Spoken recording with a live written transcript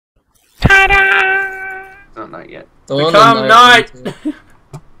Ta-da! No, not yet. Become night!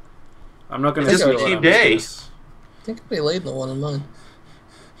 I'm not going to Just steal became it. day. I'm I think it'll be late in the one in mine.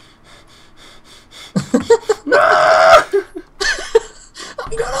 No!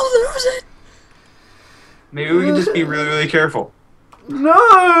 I'm gonna lose it! Maybe we can just be really, really careful.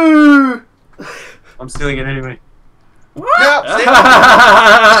 No! I'm stealing it anyway. What?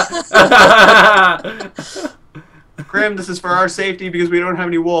 No, Graham, this is for our safety because we don't have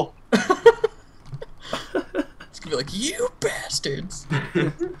any wool. It's gonna be like, you bastards!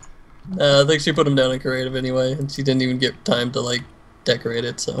 I think she put him down in creative anyway, and she didn't even get time to, like, decorate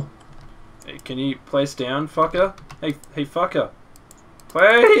it, so... Hey, can you place down, fucker? Hey, fucker.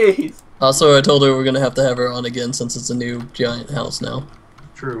 Please! Also, I told her we're gonna have to have her on again since it's a new giant house now.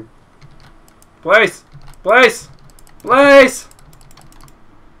 True. Place! Place! Place!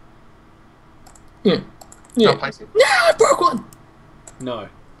 Yeah. Stop placing. No, I broke one! No.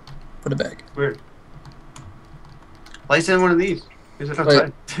 Put it back. Weird. Place in one of these. Is it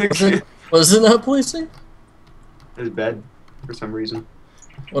outside? Was it not placing? His bed, for some reason.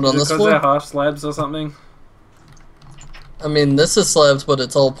 What, on this Because floor? they're half slabs or something? I mean, this is slabs, but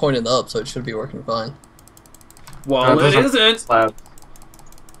it's all pointed up, so it should be working fine. Well, No, it doesn't isn't! Slab.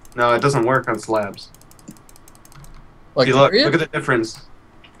 No, it doesn't work on slabs. Like, See, look period? at the difference.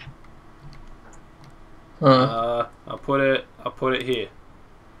 I'll put it here.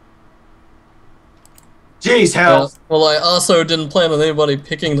 Jeez, hell! Well, I also didn't plan on anybody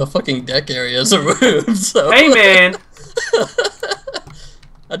picking the fucking deck area as a room, so... Hey, man!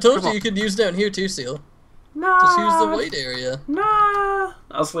 I told you could use down here too, Seal. No! Just use the white area. No!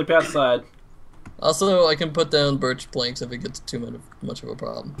 I'll sleep outside. Also, I can put down birch planks if it gets too much of a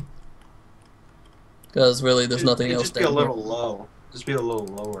problem. Because really, there's nothing else Just be down a here. little low. Just be a little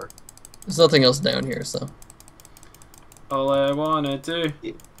lower. There's nothing else down here, so... All I wanna do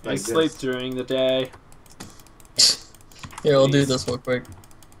Like is sleep this. during the day. Here, I'll do Please. this real quick.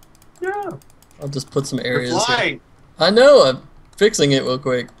 Yeah. I'll just put some You're areas here. flying. I know, I'm fixing it real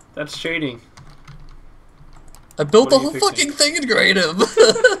quick. That's cheating. I built What the are you whole fixing? fucking thing in creative!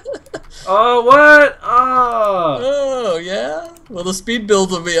 Oh, what? Oh! Oh, yeah? Well, the speed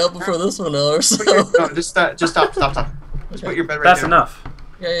build will be up before this one or so. No, just stop. Just stop. Just put your bed right That's there. enough.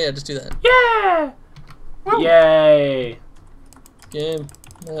 Yeah, just do that. Yeah! Woo. Yay! Game.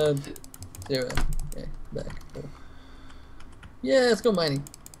 0. Okay, back. Cool. Yeah, let's go mining.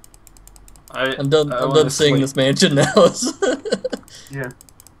 I'm done. I'm done seeing this mansion now. Yeah.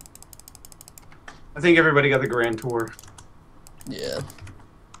 I think everybody got the grand tour. Yeah.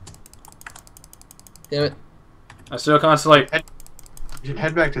 Damn it. I still can't sleep. You should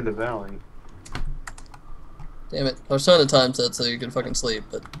head back to the valley. Damn it. I was trying to time set so you could fucking sleep,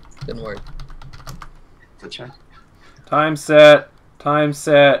 but didn't work. To check. Time set.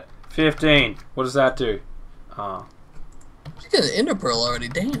 15. What does that do? Oh. You got an ender pearl already,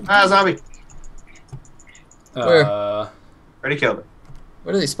 damn. Ah, zombie. Where? Already killed it.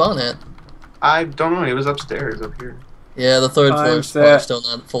 Where did he spawn at? I don't know. He was upstairs up here. Yeah, the third Time floor is set. still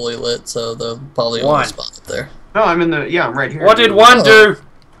not fully lit, so they'll probably One. only spawn up there. No, I'm in the. Yeah, I'm right here. What did 1 do?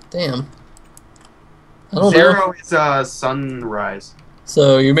 Damn. I don't know. 0 is sunrise.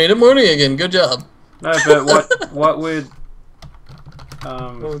 So you made it morning again. Good job. No, but what would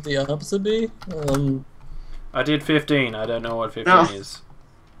What would the opposite be? I did 15. I don't know what 15 No. is.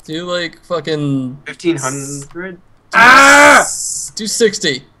 Do like fucking 1500. Ah! do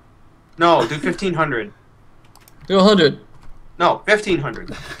 60. No, do 1500. Do 100. No, 1500.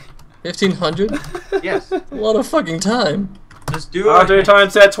 1500? Yes. A lot of fucking time. Just do I'll it. do time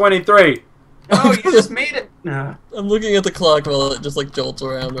set 23. No, you just made it. Nah. I'm looking at the clock while it just like jolts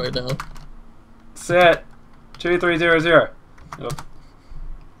around right now. Set 2300. Oop.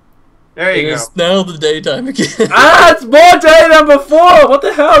 There you It go. is now the daytime again. Ah, it's more day than before. What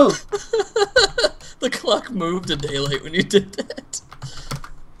the hell? The clock moved to daylight when you did that.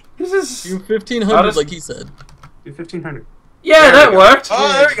 This is. You 1500 How does- like he said. Do 1500. Yeah, There that we go. worked.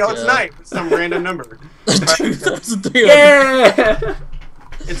 Oh, there we go. It's Yeah. night. It's some random number. 2300. Yeah.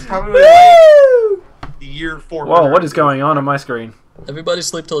 It's probably like Woo! the year 400. Whoa, what is going on my screen? Everybody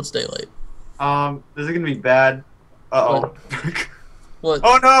sleep till it's daylight. This is gonna be bad. Uh-oh. What?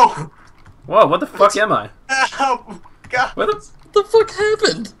 Oh no! Whoa, what the fuck am I? Oh, God. Where the? What the fuck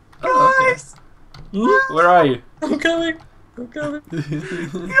happened? Oh, okay. Guys! Hmm? Where are you? I'm coming. I'm coming.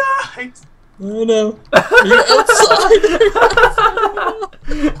 Guys! Oh no. Are you outside?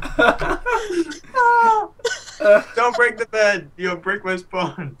 Don't break the bed. You'll break my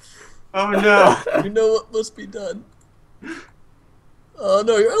spawn. Oh no. You know what must be done. Oh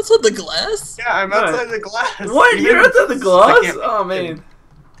no, you're outside the glass? Yeah, I'm outside the glass. What? You're outside the I glass? can't- Oh man.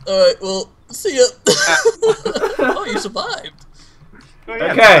 Alright, well, see ya. Oh, you survived. Oh,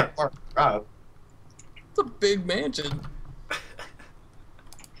 yeah, Okay. It's a big mansion.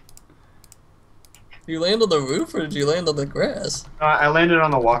 Did you land on the roof or did you land on the grass? I landed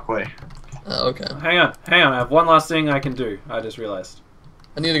on the walkway. Oh, okay. Hang on. I have one last thing I can do. I just realized.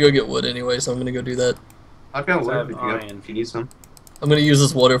 I need to go get wood anyway, so I'm gonna go do that. I've got I have wood iron. if you need some. I'm gonna use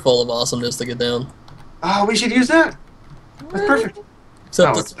this waterfall of awesomeness to get down. Oh, we should use that. That's perfect.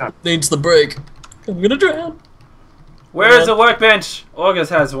 Except it's it not. needs the break. I'm gonna drown. Where is the workbench?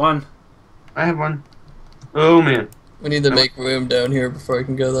 August has one. I have one. Oh man. We need to make room down here before I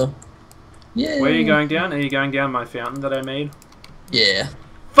can go though. Yeah. Where are you going down? Are you going down my fountain that I made? Yeah.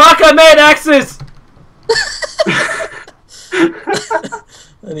 Fuck! I made axes.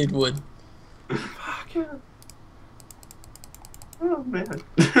 I need wood. Fuck. Oh man.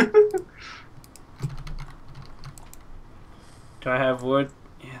 Do I have wood?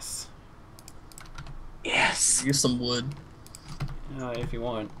 Yes. Yes. Use some wood. If you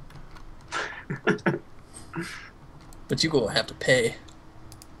want. But you gonna have to pay.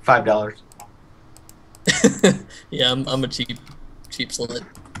 $5. Yeah, I'm a cheap slut.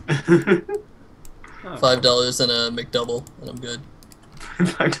 Oh. $5 and a McDouble, and I'm good.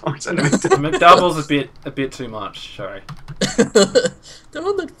 $5 and a McDouble's a bit too much. Sorry. They're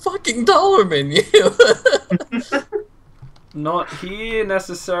on the fucking dollar menu. Not here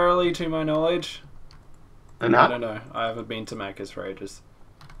necessarily, to my knowledge. They're I not? don't know. I haven't been to Macca's for ages.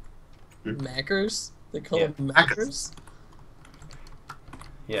 Mackers? They call Yeah. them Mackers?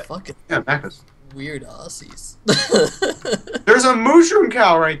 Yeah. Fucking Yeah, Macca's. weird Aussies. There's a mushroom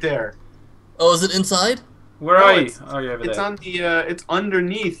cow right there. Oh, is it inside? Where No, are you? it's- Oh, you're over It's there. on the it's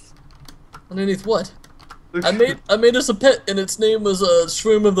underneath. Underneath what? I made us a pet, and its name was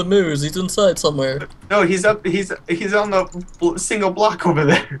Shroom of the MOOS. He's inside somewhere. No, he's up. He's on the single block over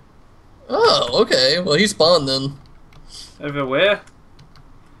there. Oh, okay. Well, he spawned then. Over where?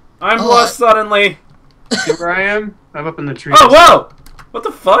 I'm Oh, lost suddenly. See where I am? I'm up in the tree. Oh, whoa! What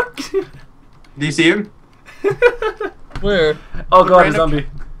the fuck? Do you see him? Where? Oh god, a random- zombie.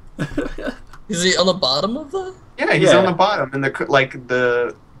 Is he on the bottom of the? Yeah, he's Yeah. on the bottom in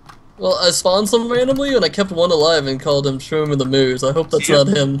the. Well, I spawned some randomly, and I kept one alive and called him Shroom of the MOOS. I hope that's See not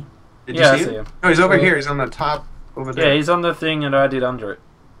him? him. Did Yeah, I you see see him. No, he's over Oh. here. He's on the top over there. Yeah, he's on the thing and I did under it.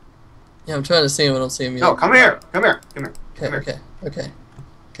 Yeah, I'm trying to see him. I don't see him yet. No, come here. Come here. Come here. Okay, come here. okay, okay.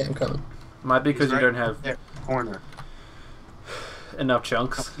 Okay, I'm coming. Might be because He's you right don't have there, corner. enough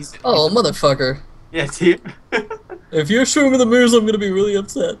chunks. Oh, motherfucker. Yeah, see him? If you're Shroom of the MOOS, I'm gonna be really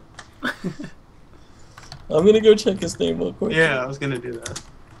upset. I'm gonna go check his name real quick. Yeah, I was gonna do that.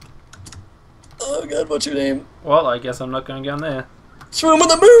 Oh god, what's your name? Well, I guess I'm not going down there. Shroom of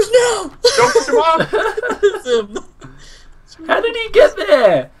the MOOS now! Don't push him off. It's him. How did he get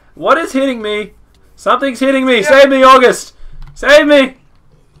there? What is hitting me? Something's hitting me. Yeah. Save me, August. Save me.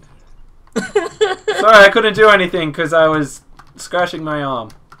 Sorry, I couldn't do anything because I was scratching my arm.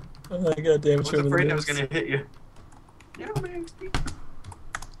 Oh my god damn I it, was Shroom of the afraid I was MOOS. gonna hit you. Yeah, man.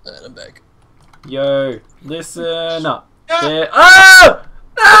 Alright, I'm back. Yo, listen up. Yeah. There. Oh!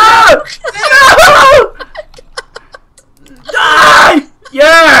 No! No! Die!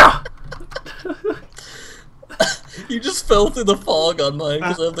 Yeah! You just fell through the fog on mine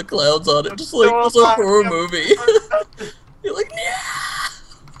because I have the clouds on it, just like so it's a alive. horror Yeah. movie. You're like,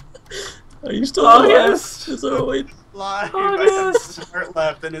 yeah. Are you still Oh, alive? yes. Is there a way? Live. Oh, I had yes. one heart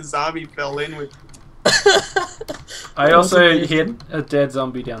left, and a zombie fell in with. I also hit a dead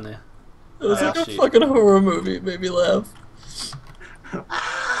zombie down there. It was Oh, like a shit. fucking horror movie. It made me laugh.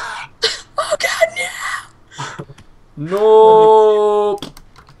 Oh god, yeah! Nope.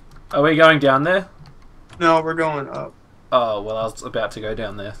 Are we going down there? No, we're going up. Oh, well, I was about to go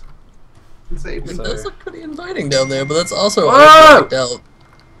down there. Save me. So- It does look pretty inviting down there, but that's also all Whoa! blacked out.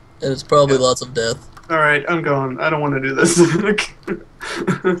 And it's probably lots of death. All right, I'm going. I don't want to do this.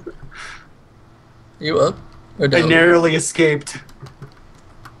 You up? Or I down? narrowly escaped.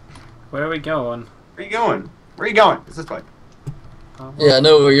 Where are we going? Where you going? Where you going? It's this way. Oh, Yeah, I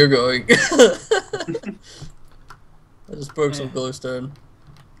know where you're going. I just broke some glowstone.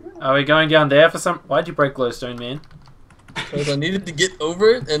 Are we going down there for some... Why'd you break glowstone, man? Because I needed to get over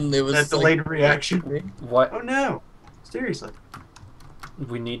it, and it was That like, delayed reaction. What? Oh no! Seriously.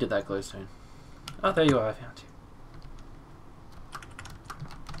 We needed that glowstone. Oh, there you are. I found you.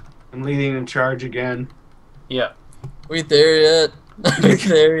 I'm leading in charge again. Yeah. We ain't there yet. We ain't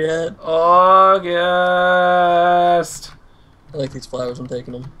there yet. August! I like these flowers. I'm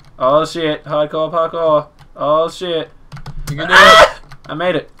taking them. Oh shit. Hardcore parkour. Oh shit. You can do it. I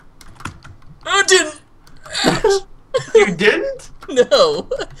made it. I didn't. You didn't? No,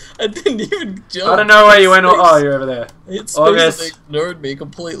 I didn't even jump. I don't know where you went. Oh, you're over there. I hit space August. and they ignored me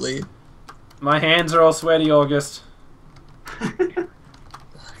completely. My hands are all sweaty, August. Oh,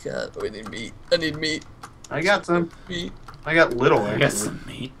 God, we need meat. I need meat. I got some. Meat. I got little, I actually. got some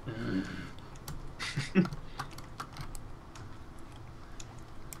meat.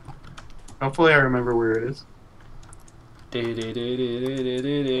 Hopefully I remember where it is. I don't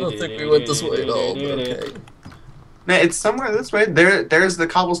think we went this way at all, but okay. No, it's somewhere this way. There's the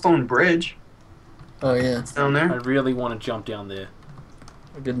cobblestone bridge. Oh, yeah. It's down I there. really want to jump down there.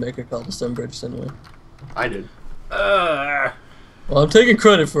 I did make a cobblestone bridge anyway. I did. Well, I'm taking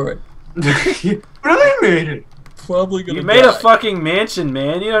credit for it. But I made it. Probably gonna You made die. a fucking mansion,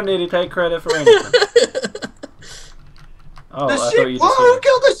 man. You don't need to take credit for anything. Oh, The I sheep! thought you Whoa, just who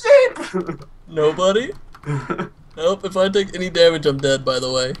killed the sheep? Nobody? Nope, if I take any damage, I'm dead, by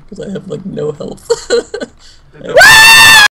the way. Because I have, like, no health.